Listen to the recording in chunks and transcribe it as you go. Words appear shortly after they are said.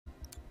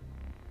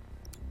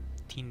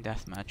Team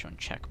Deathmatch on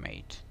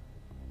Checkmate.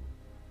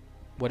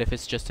 What if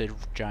it's just a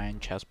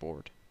giant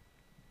chessboard?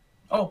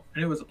 Oh,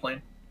 and it was a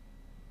plane.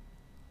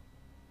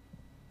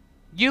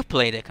 You've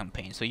played a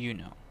campaign, so you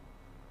know.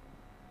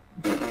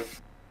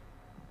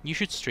 You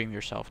should stream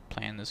yourself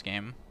playing this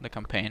game, the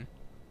campaign.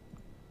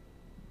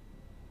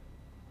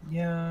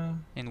 Yeah.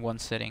 In one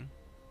sitting.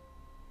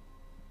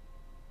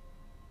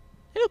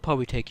 It'll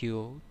probably take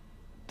you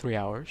 3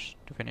 hours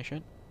to finish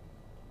it.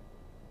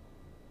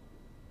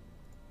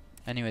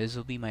 Anyway, this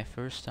will be my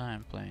first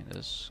time playing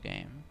this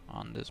game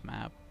on this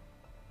map.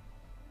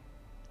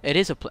 It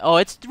is a oh,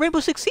 it's the Rainbow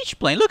Six Siege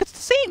plane. Look, it's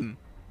the same.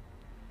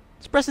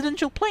 It's a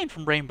presidential plane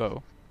from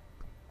Rainbow.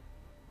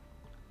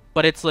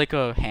 But it's like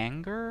a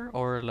hangar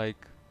or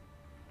like.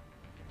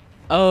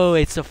 Oh,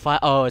 it's a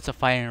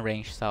firing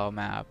range style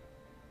map.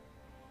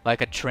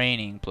 Like a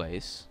training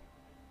place.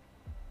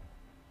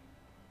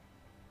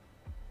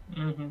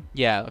 Mm-hmm.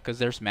 Yeah, because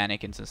there's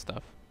mannequins and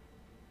stuff.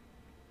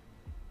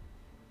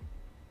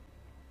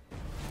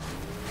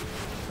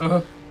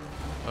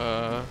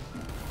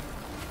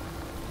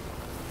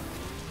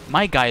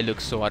 My guy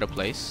looks so out of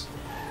place.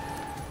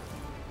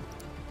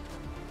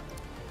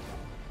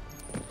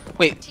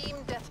 Wait. Team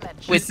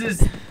Deathmatch.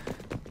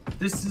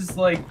 This is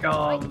like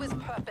Fight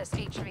with purpose,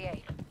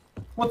 HVA.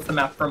 What's the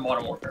map for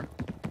Modern Warfare?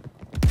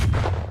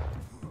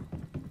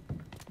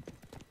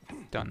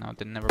 Don't know.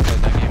 Didn't never play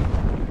that game.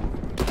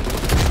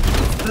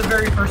 It's the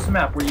very first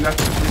map where you have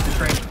to complete the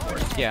training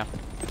course. Yeah.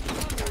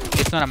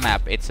 It's not a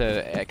map. It's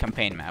a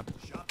campaign map.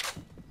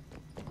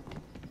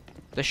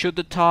 The shoot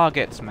the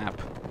targets map.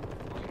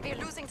 We're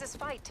losing this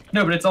fight.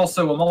 No, but it's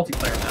also a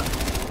multiplayer map.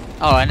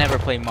 Oh, I never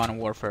played Modern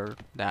Warfare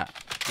that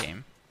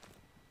game.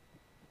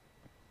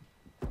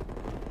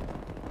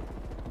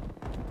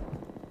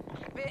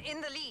 We're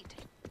in the lead.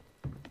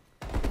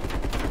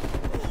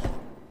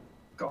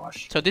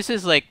 Gosh. So this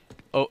is like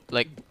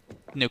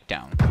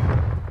Nuketown,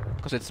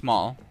 because it's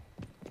small.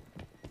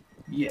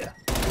 Yeah.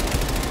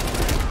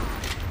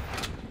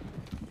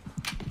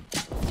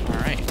 All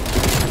right.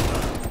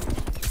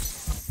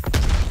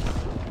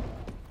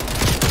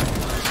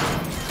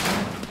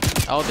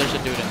 Oh, there's a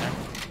dude in there.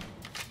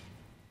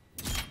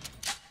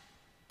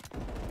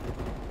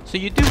 So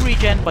you do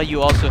regen, but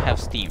you also have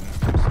Steam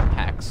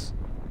hacks.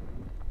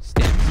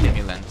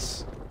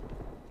 Stimulants.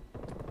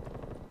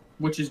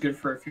 Which is good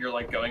for if you're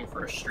like going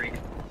for a streak.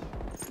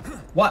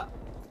 What?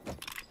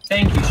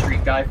 Thank you,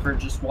 streak guy, for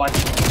just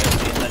watching me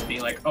and then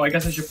being like, oh, I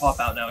guess I should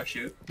pop out now and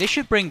shoot. They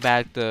should bring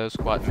back the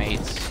squad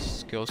mates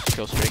skill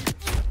streak.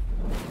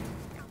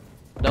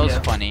 That was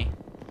funny.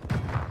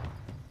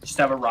 Just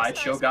have a ride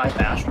show guy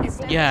bash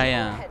people. Yeah,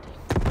 yeah.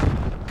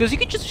 Because you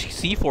can just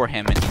C4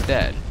 him and he's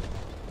dead.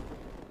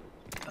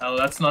 Oh,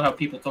 that's not how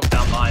people took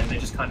down mine. They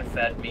just kind of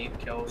fed me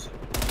kills.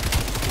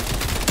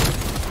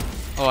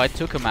 Oh, I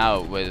took him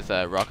out with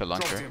a rocket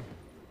launcher.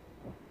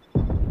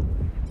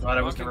 Thought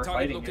I was never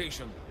fighting you.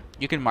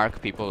 You can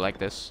mark people like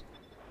this.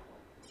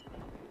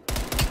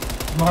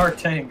 Mark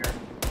Tanger.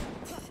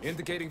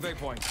 Indicating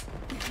waypoint.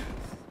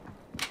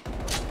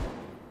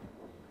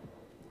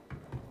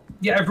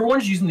 Yeah,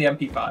 everyone's using the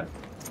MP5.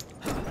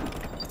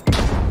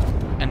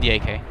 And the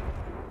AK.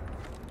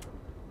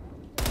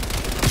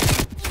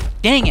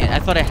 Dang it! I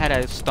thought I had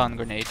a stun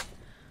grenade.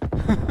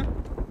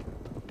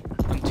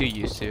 I'm too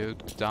used to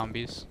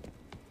zombies.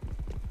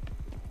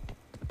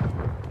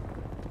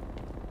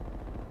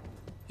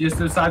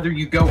 Just it's either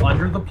you go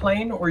under the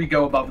plane or you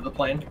go above the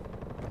plane.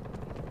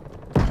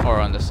 Or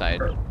on the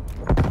side.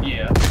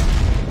 Yeah.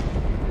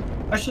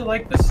 I actually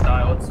like this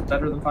style. It's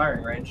better than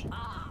firing range.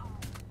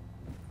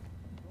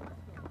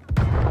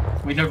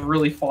 We never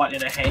really fought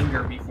in a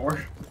hangar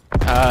before.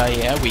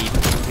 Yeah, we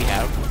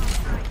have.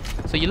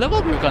 So you level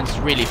up your guns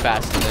really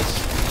fast in this.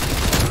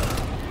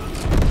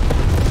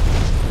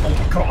 Oh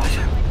my god.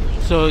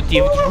 So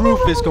the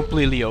roof is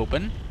completely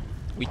open.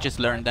 We just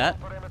learned that.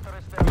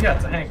 Yeah,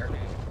 it's a hangar.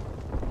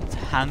 It's a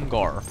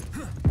hangar.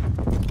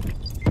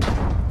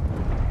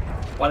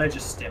 Why'd I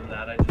just stim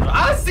that?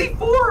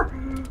 C4!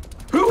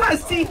 Who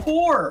has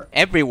C4?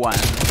 Everyone.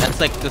 That's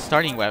like the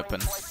starting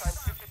weapon.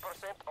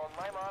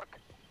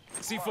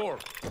 C4.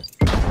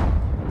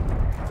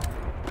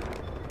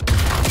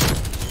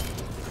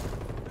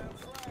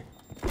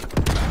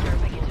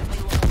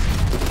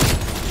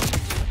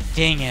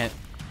 Dang it.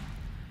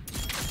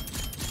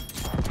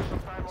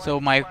 So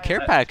my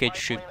care package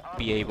should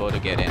be able to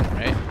get in,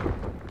 right?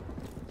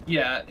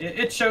 Yeah,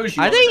 it shows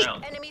you Are on they? the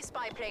ground. Enemy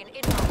spy plane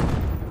inbound.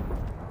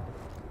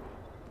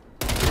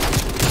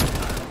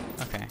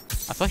 Okay.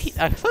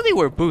 I thought they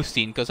were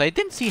boosting because I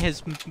didn't see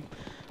his.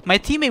 My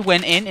teammate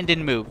went in and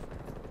didn't move.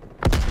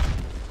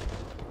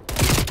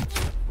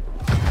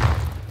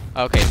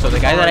 Okay, so the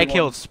guy that I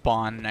killed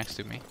spawned next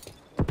to me.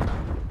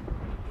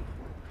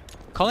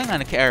 Calling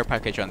on a care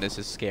package on this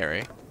is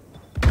scary.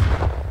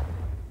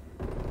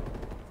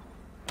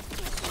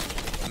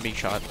 I'm being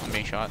shot. I'm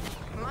being shot.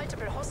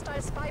 Multiple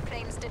hostile spy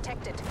planes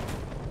detected.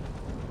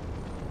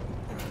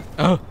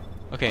 Oh,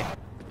 okay.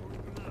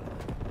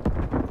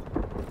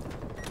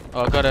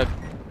 Oh, I got a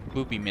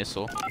boopy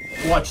missile.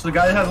 Watch, the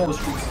guy that has all the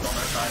streaks is on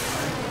our side.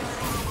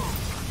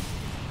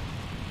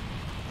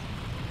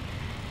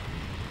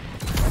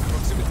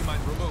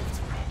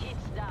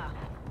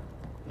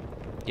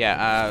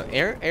 Yeah,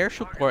 air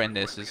support in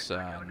this is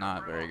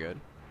not very good.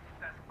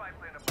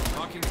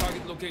 Marking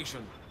target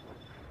location.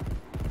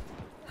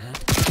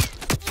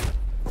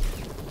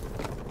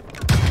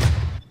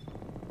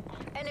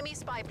 Enemy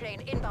spy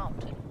plane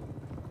inbound.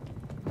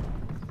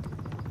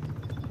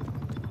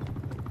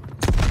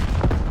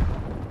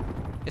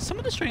 Is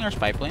someone destroying our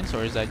spy planes,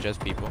 or is that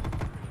just people?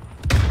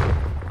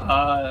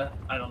 I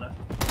don't know.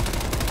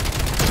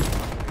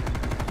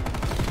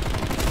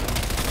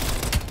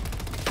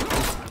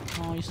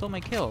 Oh, you stole my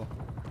kill.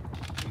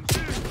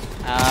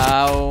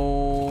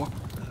 Ow.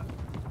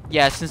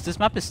 Yeah, since this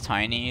map is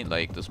tiny,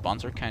 like, the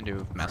spawns are kind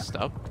of messed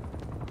up.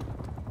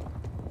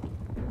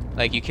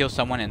 Like, you kill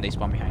someone and they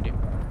spawn behind you.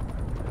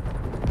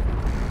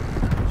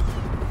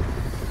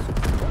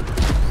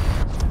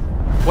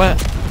 What?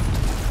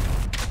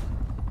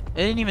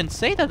 It didn't even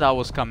say that that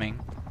was coming.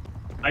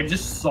 I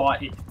just saw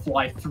it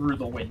fly through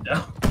the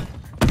window.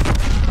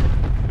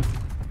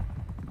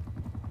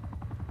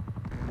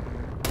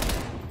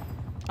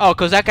 Oh,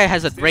 because that guy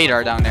has a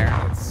radar down there.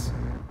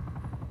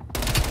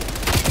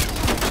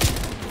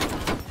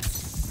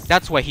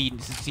 That's why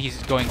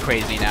he's going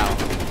crazy now.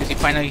 Because he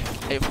finally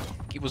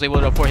he was able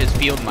to afford his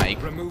field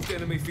mic. Removed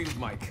enemy field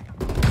mic.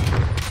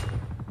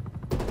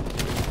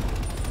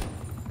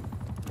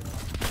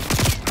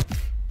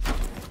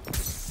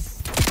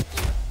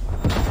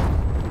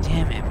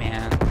 Damn it,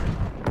 man.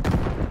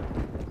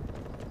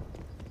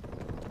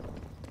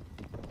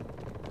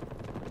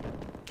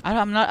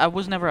 I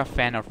was never a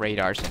fan of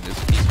radars in these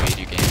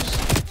video games.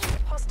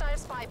 Hostile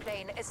spy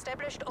plane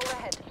established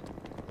overhead.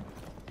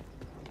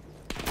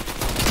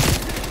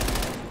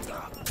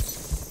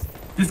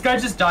 This guy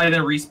just died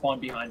and respawned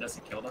behind us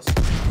and killed us.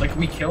 Like,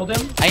 we killed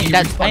him. I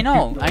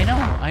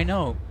respawned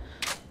know.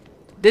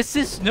 This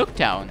is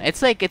Nooktown.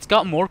 It's like it's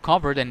got more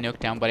cover than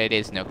Nooktown, but it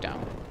is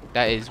Nooktown.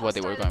 That is what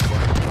they were going for.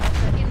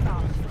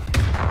 Inbound.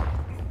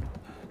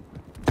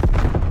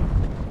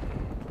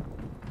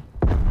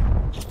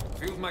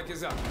 Field mic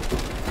is up.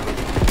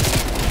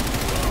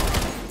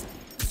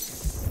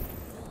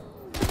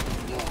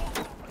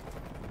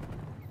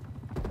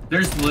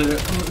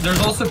 There's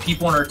also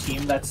people on our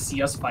team that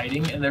see us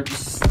fighting and they're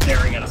just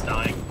staring at us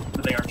dying,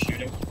 but they aren't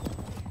shooting.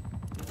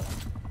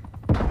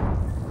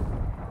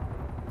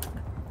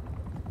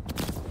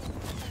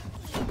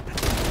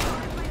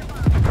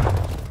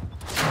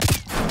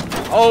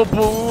 Oh,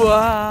 boo!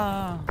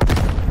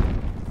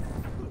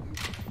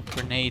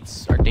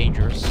 Grenades are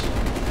dangerous.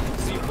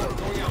 C4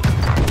 going out.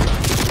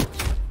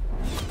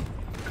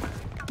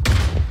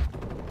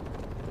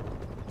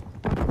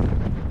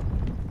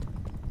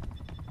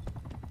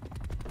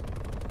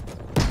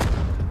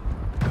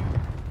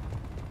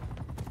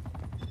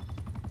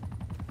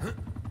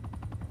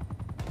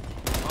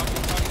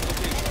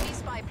 Enemy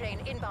spy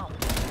plane inbound.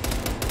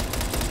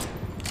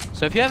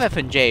 So if you have F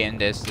and J in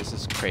this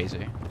is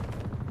crazy.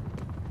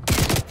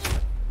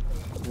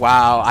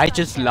 Wow, I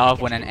just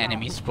love when an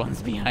enemy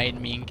spawns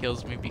behind me and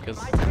kills me because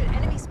Multiple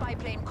enemy spy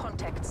plane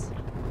contacts.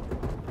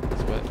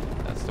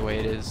 that's the way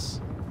it is.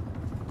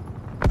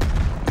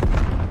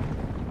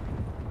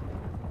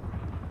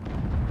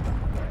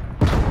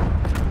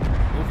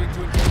 Moving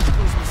to engage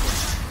cruise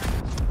missile.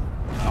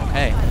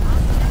 Okay.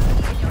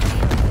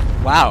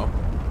 Wow.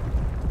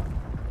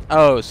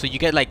 Oh, so you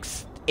get like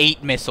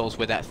 8 missiles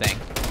with that thing.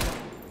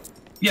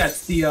 Yeah,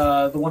 it's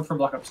the one from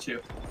Black Ops 2.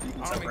 You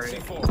can Arming separate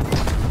it. C4.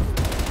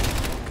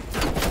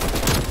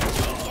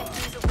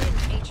 Use a win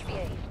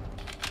HVA.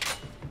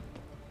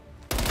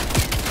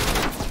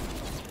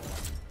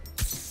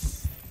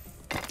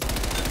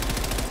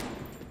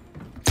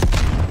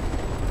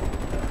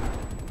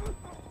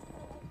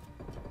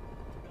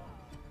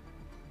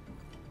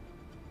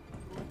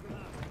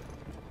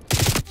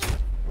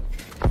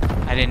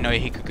 I didn't know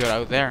he could go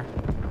out there.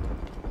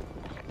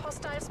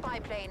 Hostile spy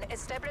plane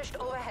established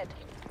overhead.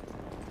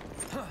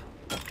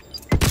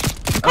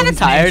 I'm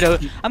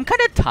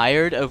kind of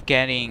tired of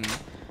getting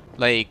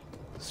like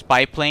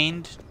spy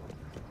planed.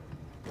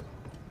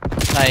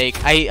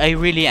 Like I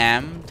really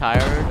am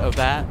tired of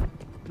that.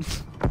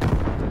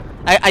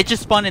 I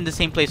just spawned in the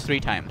same place 3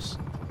 times.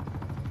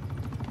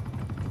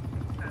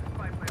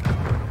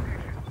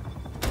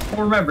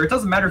 Well, remember, it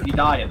doesn't matter if you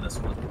die in this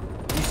one.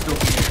 You still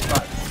can get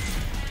shot.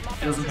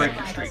 It doesn't break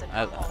your streak.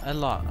 I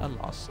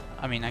lost.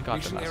 I mean, I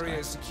got the Mission last area time.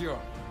 is secure.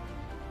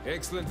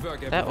 Excellent work,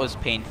 everyone. That was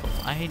painful.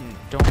 I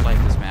don't like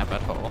this map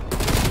at all.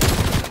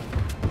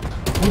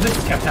 Well,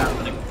 this kept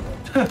happening.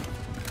 Huh?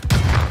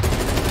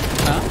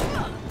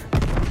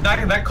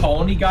 That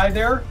colony guy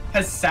there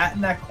has sat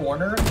in that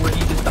corner where he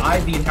just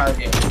died the entire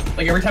game.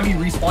 Like, every time he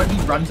respawned,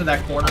 he'd run to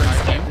that corner and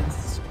stand and...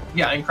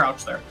 Yeah, and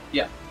crouch there.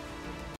 Yeah.